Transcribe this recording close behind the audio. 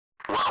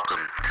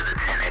Welcome to the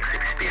 10X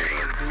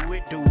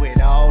Experience. Do it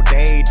all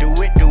day, do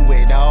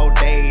it all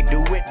day,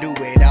 do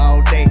it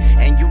all day.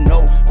 And you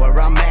know where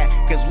I'm at,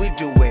 cause we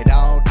do it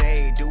all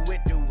day, do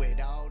it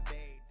all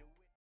day.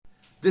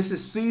 This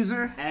is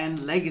Caesar,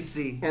 And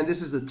Legacy. and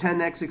this is the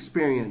 10X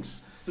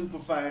Experience. Super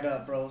fired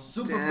up, bro.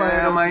 Super Damn,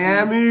 fired up.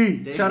 Miami!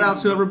 Damn. Shout out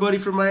to everybody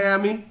from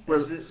Miami.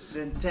 The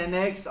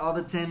 10X, all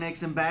the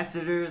 10X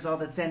ambassadors, all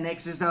the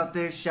 10Xers out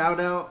there.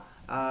 Shout out.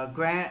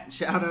 Grant,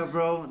 shout out,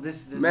 bro.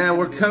 This Man,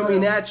 we're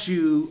coming at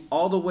you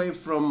all the way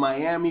from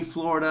Miami,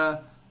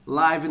 Florida,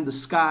 live in the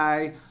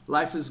sky.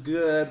 Life is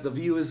good, the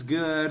view is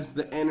good,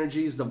 the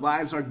energies, the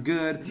vibes are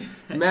good.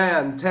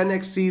 Man,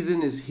 10X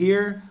season is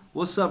here.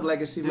 What's up,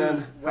 Legacy,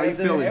 man? How you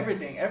feeling?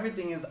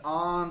 Everything is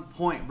on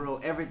point, bro.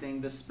 Everything,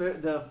 the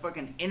spirit, the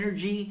fucking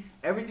energy,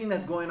 everything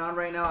that's going on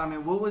right now. I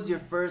mean, what was your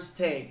first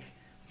take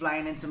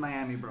flying into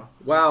Miami, bro?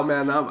 Wow,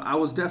 man, I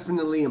was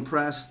definitely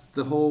impressed.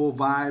 The whole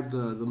vibe,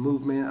 the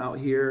movement out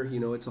here, you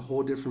know, it's a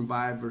whole different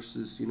vibe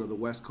versus, you know, the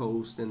West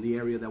Coast and the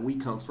area that we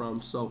come from.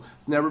 So,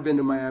 never been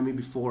to Miami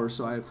before.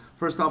 So,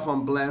 first off,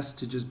 I'm blessed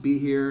to just be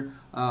here.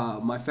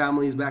 My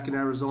family is back in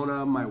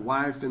Arizona, my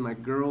wife and my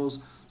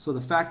girls. So,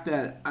 the fact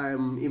that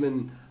I'm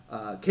even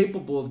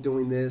capable of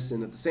doing this,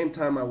 and at the same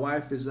time, my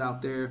wife is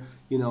out there,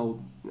 you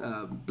know,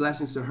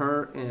 blessings to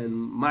her and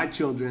my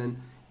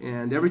children.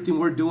 And everything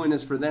we're doing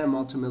is for them,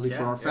 ultimately,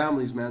 for our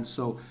families, man.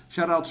 So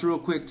shout out real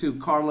quick to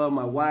Carla,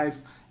 my wife,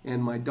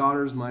 and my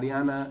daughters,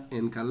 Mariana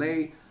and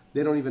Calais.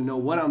 They don't even know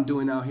what I'm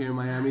doing out here in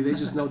Miami. They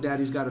just know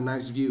Daddy's got a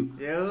nice view.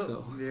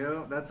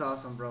 Yeah, that's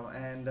awesome, bro.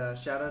 And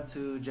shout out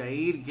to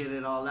Jaid, get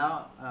it all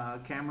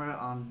out. Camera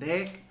on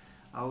deck.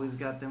 Always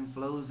got them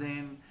flows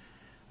in.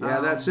 Yeah,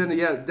 that's it.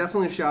 Yeah,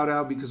 definitely a shout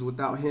out, because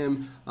without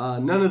him,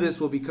 none of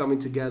this will be coming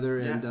together.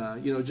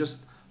 And, you know,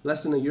 just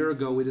less than a year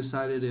ago, we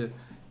decided to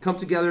come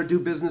together, do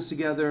business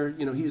together.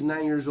 You know, he's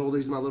 9 years older.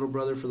 He's my little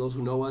brother, for those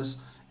who know us.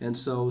 And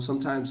so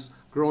sometimes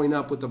growing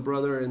up with a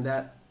brother and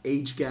that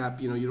age gap,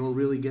 you know, you don't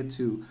really get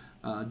to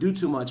do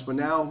too much. But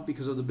now,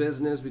 because of the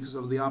business, because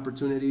of the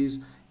opportunities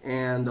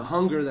and the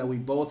hunger that we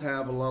both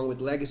have, along with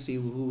Legacy,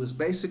 who is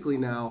basically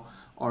now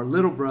our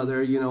little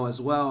brother, you know,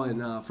 as well,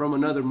 and from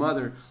another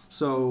mother.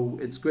 So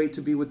it's great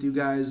to be with you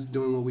guys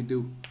doing what we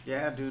do.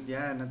 Yeah, dude,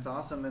 yeah, and it's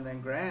awesome. And then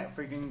Grant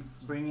freaking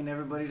bringing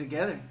everybody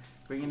together.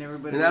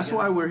 And that's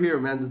why we're here,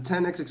 man, the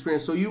 10X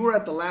Experience. So you were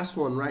at the last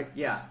one, right?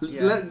 Yeah.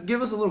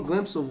 Give us a little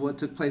glimpse of what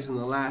took place in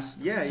the last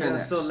 10X. Yeah.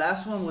 So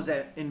last one was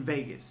in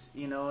Vegas,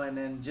 you know, and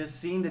then just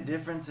seeing the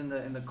difference in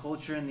the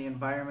culture and the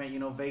environment. You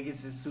know,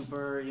 Vegas is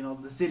super, you know,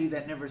 the city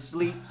that never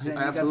sleeps, and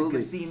you got the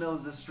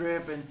casinos, the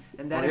strip,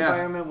 and that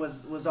environment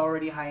was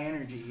already high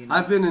energy. You know?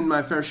 I've been in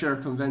my fair share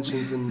of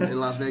conventions in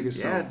Las Vegas.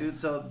 Yeah, dude.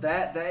 So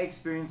that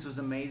experience was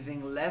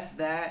amazing. Left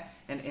that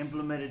and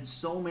implemented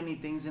so many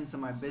things into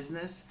my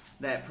business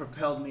that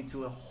propelled me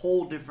to a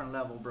whole different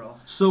level, bro.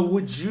 So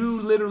would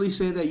you literally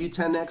say that you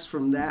 10X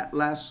from that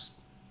last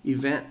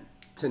event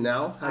to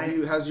now?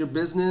 Has your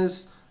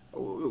business,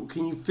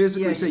 can you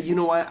physically say, you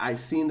know what, I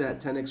seen that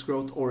 10X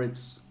growth, or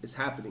it's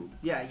happening?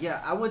 Yeah,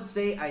 I would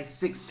say I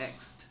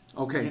 6X'd.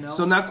 Okay, you know?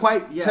 So not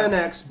quite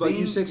 10X, but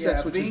you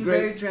 6X, which is great. Being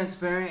very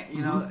transparent,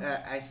 you know,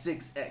 I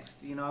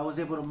 6X'd. You know, I was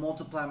able to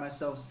multiply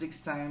myself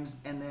 6 times,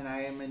 and then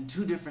I am in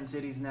 2 different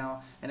cities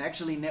now, and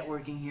actually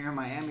networking here in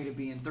Miami to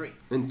be in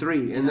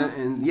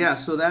 3.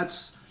 So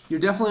that's,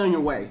 you're definitely on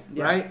your way,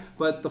 right?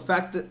 But the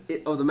fact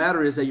of the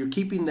matter is that you're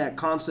keeping that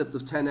concept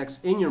of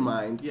 10X in your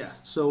mind. Yeah.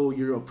 So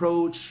your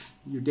approach,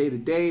 your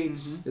day-to-day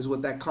is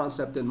with that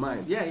concept in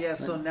mind. Yeah. Right?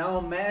 So now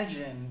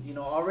imagine, you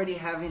know, already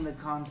having the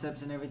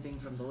concepts and everything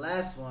from the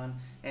last one,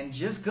 and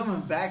just coming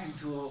back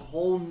into a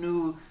whole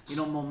new, you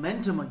know,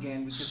 momentum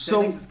again, because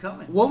 10X is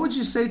coming. What would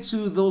you say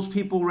to those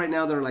people right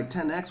now that are like,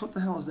 10X, what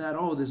the hell is that?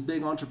 Oh, this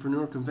big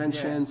entrepreneur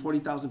convention,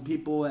 40,000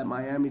 people at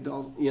Miami,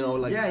 you know,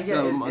 like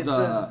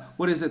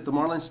what is it? The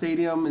Marlins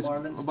Stadium is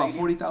about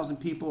 40,000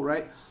 people,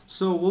 right?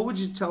 So what would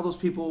you tell those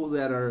people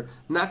that are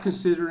not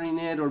considering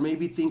it, or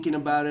maybe thinking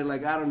about it,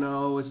 like, I don't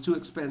know, it's too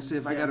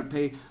expensive, I got to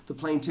pay the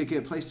plane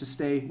ticket, place to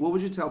stay? What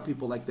would you tell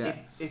people like that?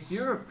 If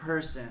you're a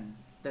person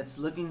that's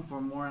looking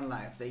for more in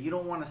life, that you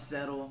don't want to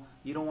settle,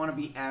 you don't want to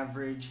be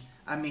average,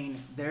 I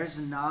mean, there's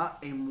not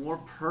a more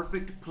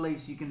perfect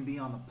place you can be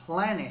on the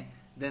planet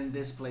than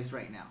this place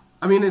right now.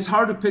 I mean, it's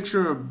hard to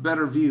picture a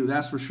better view,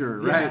 that's for sure,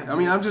 right? Yeah, I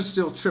mean, I'm just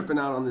still tripping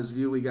out on this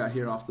view we got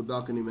here off the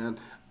balcony, man.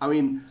 I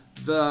mean,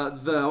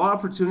 the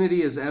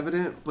opportunity is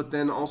evident, but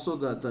then also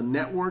the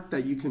network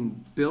that you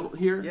can build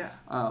here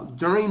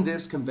during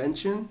this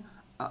convention,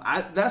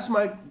 that's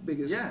my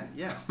biggest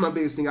my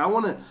biggest thing. I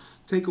want to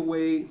take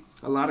away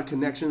a lot of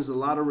connections, a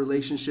lot of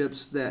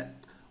relationships that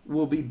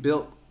will be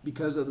built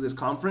because of this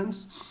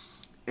conference,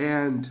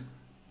 and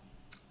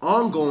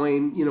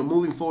ongoing, you know,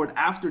 moving forward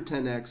after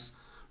 10X.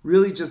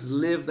 Really just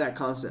live that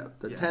concept,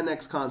 the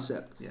 10X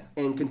concept,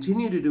 and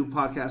continue to do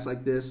podcasts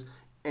like this,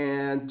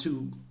 and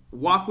to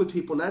walk with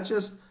people, not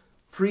just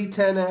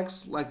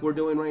pre-10X like we're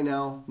doing right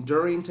now,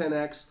 during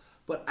 10X,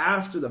 but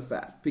after the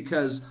fact.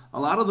 Because a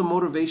lot of the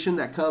motivation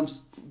that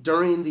comes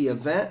during the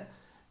event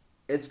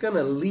it's going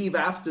to leave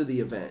after the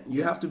event.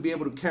 You have to be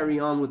able to carry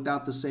on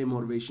without the same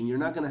motivation. You're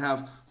not going to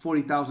have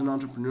 40,000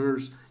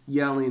 entrepreneurs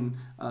yelling,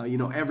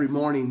 every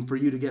morning for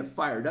you to get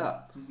fired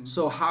up. Mm-hmm.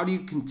 So how do you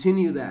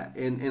continue that?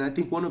 And I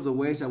think one of the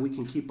ways that we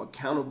can keep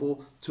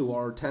accountable to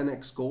our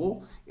 10X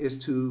goal is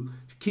to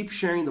keep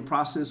sharing the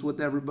process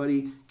with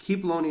everybody,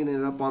 keep loading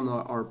it up on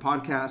our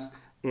podcast,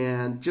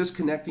 and just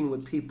connecting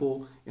with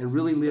people and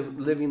really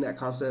living that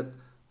concept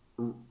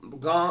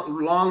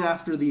long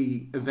after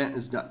the event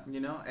is done.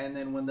 And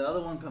then when the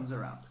other one comes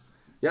around.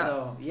 Yeah.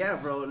 So, yeah,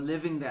 bro,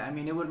 living that. I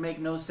mean, it would make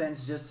no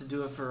sense just to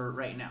do it for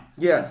right now.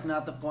 Yeah. That's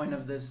not the point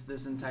of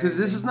this entire Because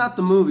this is not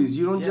the movies.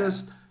 You don't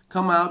just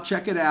come out,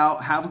 check it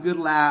out, have a good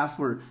laugh,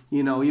 or,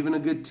 even a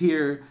good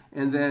tear,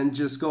 and then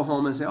just go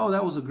home and say, oh,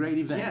 that was a great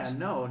event. Yeah,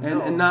 no.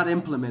 And not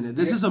implement it.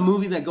 This is a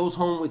movie that goes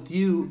home with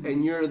you,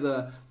 and you're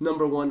the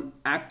number one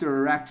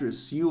actor or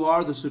actress. You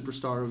are the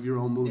superstar of your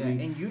own movie.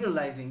 Yeah, and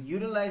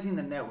utilizing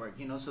the network,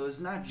 so it's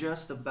not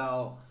just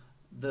about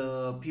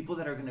the people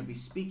that are going to be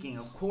speaking.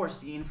 Of course,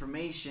 the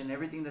information,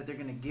 everything that they're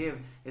going to give,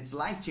 it's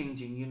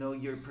life-changing.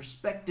 Your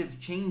perspective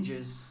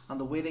changes on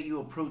the way that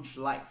you approach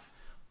life.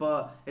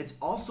 But it's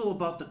also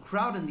about the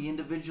crowd and the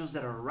individuals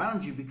that are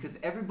around you, because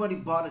everybody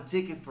bought a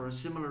ticket for a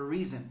similar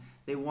reason.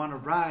 They want to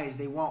rise,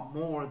 they want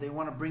more, they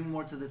want to bring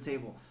more to the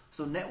table.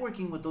 So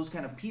networking with those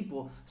kind of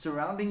people,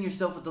 surrounding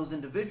yourself with those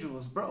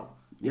individuals, bro.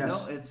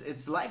 Yes.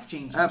 It's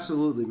life-changing.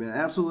 Absolutely, man.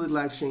 Absolutely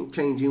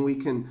life-changing. We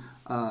can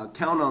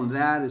count on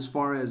that as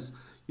far as,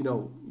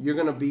 you're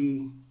going to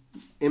be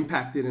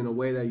impacted in a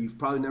way that you've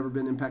probably never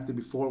been impacted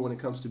before when it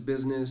comes to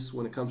business,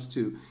 when it comes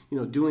to,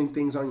 doing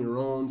things on your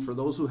own. For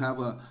those who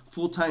have a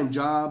full-time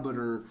job but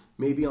are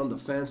maybe on the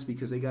fence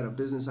because they got a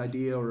business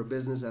idea or a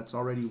business that's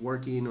already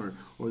working, or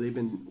they've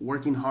been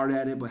working hard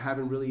at it but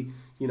haven't really,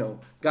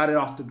 got it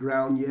off the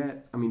ground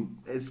yet. I mean,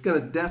 it's going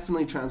to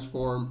definitely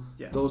transform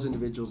those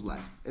individuals'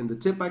 life. And the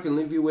tip I can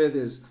leave you with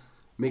is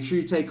make sure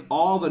you take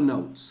all the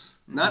notes.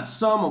 Not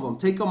some of them.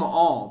 Take them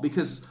all.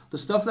 Because the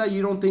stuff that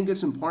you don't think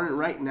it's important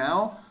right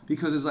now,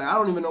 because it's like, I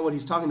don't even know what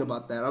he's talking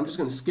about that. I'm just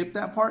going to skip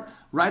that part.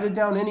 Write it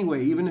down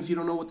anyway, even if you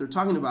don't know what they're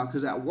talking about.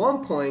 Because at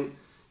one point,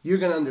 you're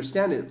going to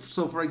understand it.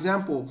 So, for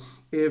example,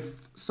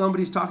 if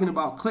somebody's talking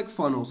about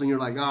ClickFunnels and you're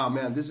like, oh,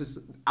 man, this is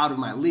out of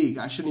my league.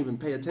 I shouldn't even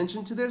pay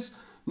attention to this.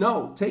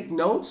 No, take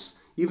notes.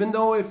 Even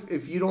though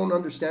if you don't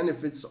understand,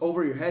 if it's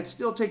over your head,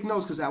 still take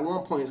notes, because at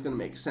one point it's going to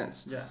make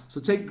sense. Yeah. So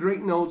take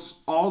great notes,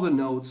 all the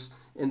notes,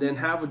 and then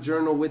have a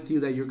journal with you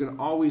that you're going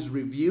to always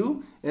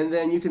review. And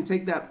then you can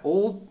take that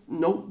old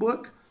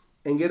notebook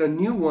and get a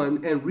new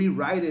one and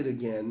rewrite it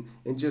again,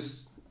 and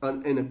just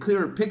in a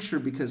clearer picture,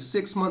 because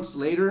 6 months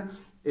later,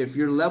 if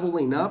you're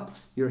leveling up,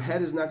 your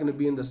head is not going to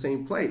be in the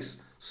same place.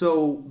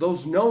 So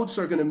those notes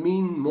are going to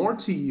mean more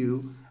to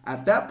you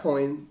at that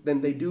point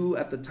than they do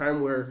at the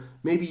time where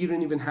maybe you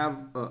didn't even have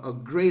a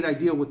great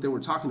idea what they were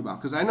talking about.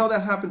 Because I know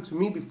that's happened to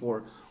me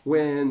before,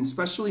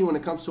 especially when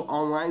it comes to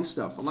online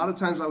stuff. A lot of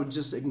times I would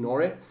just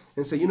ignore it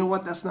and say, you know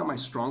what, that's not my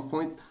strong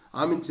point.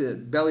 I'm into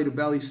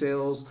belly-to-belly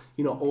sales,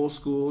 old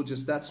school,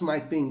 just that's my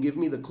thing. Give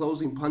me the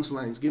closing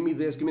punchlines. Give me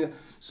this, give me that.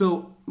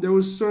 So there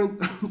was certain,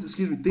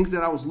 things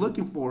that I was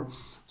looking for.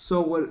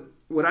 So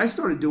what I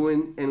started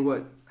doing, and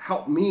what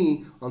helped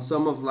me on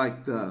some of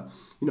like the,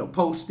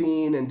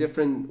 posting and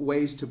different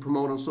ways to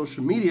promote on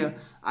social media,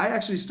 I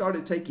actually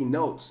started taking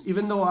notes.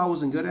 Even though I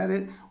wasn't good at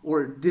it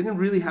or didn't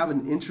really have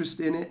an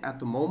interest in it at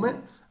the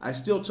moment, I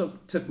still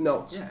took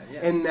notes. Yeah.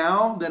 And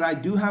now that I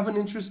do have an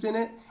interest in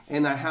it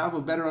and I have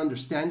a better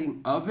understanding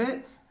of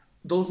it,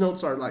 those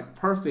notes are like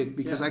perfect,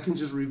 because I can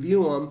just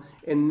review them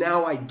and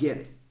now I get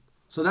it.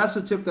 So that's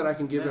a tip that I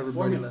can give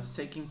everybody.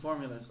 Taking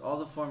formulas, all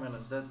the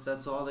formulas.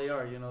 That's all they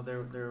are.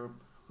 They're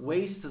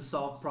ways to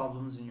solve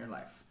problems in your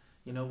life.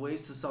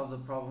 Ways to solve the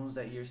problems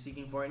that you're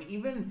seeking for. And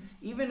even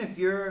if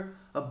you're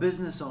a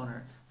business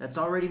owner that's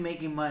already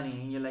making money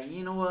and you're like,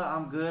 you know what,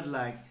 I'm good.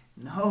 Like,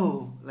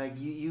 no, like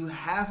you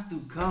have to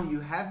come. You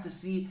have to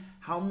see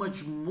how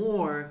much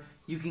more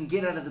you can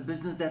get out of the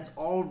business that's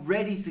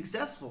already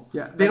successful.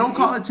 Yeah, they don't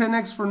call it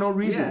 10X for no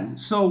reason. Yeah.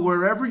 So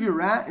wherever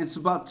you're at, it's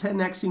about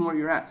 10Xing where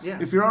you're at. Yeah.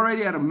 If you're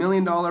already at $1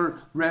 million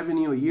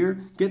revenue a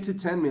year, get to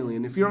 10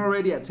 million. If you're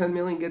already at 10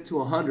 million, get to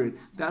 100.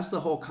 That's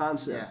the whole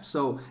concept. Yeah.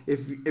 So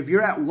if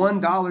you're at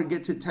 $1,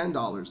 get to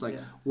 $10. Like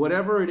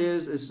whatever it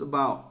is, it's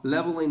about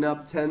leveling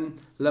up 10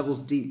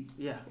 levels deep.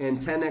 Yeah. And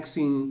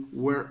 10Xing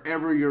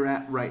wherever you're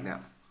at right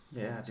now.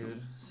 Yeah,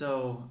 dude.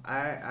 So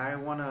I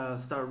want to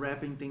start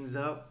wrapping things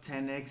up.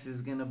 10X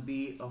is going to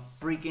be a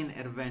freaking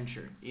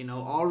adventure.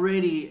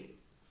 Already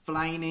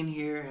flying in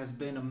here has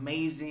been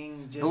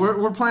amazing. And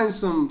we're planning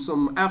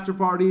some after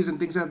parties and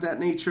things of that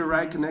nature,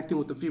 right? Connecting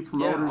with a few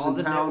promoters all in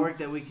the town. network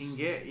that we can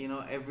get.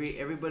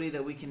 Everybody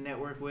that we can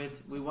network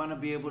with. We want to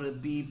be able to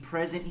be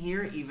present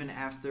here even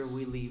after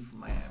we leave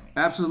Miami.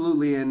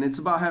 Absolutely, and it's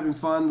about having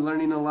fun,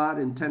 learning a lot,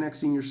 and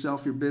 10Xing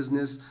yourself, your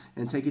business,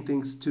 and taking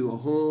things to a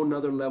whole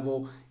nother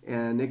level.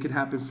 And it could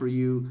happen for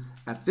you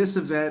at this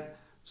event.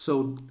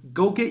 So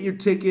go get your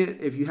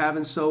ticket if you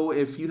haven't. So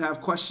if you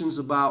have questions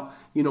about,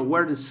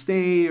 where to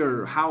stay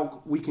or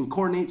how we can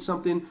coordinate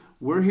something,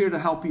 we're here to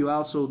help you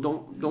out. So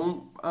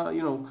don't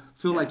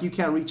feel like you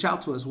can't reach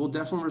out to us. We'll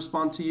definitely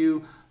respond to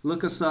you.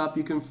 Look us up.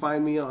 You can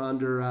find me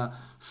under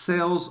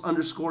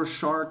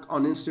sales_shark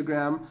on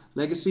Instagram.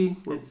 Legacy.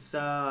 It's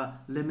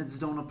limits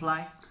don't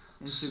apply.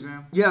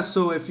 Instagram. Yeah.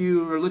 So if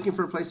you are looking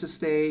for a place to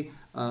stay,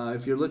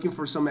 if you're looking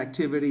for some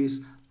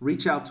activities,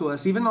 reach out to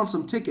us. Even on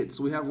some tickets,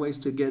 we have ways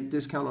to get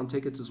discount on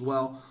tickets as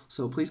well.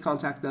 So please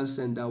contact us,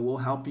 and we'll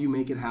help you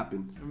make it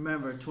happen.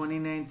 Remember,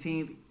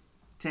 2019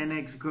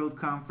 10X Growth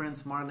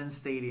Conference, Marlin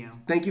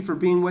Stadium. Thank you for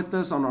being with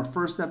us on our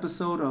first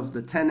episode of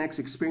the 10X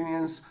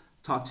Experience.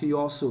 Talk to you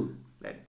all soon. Later.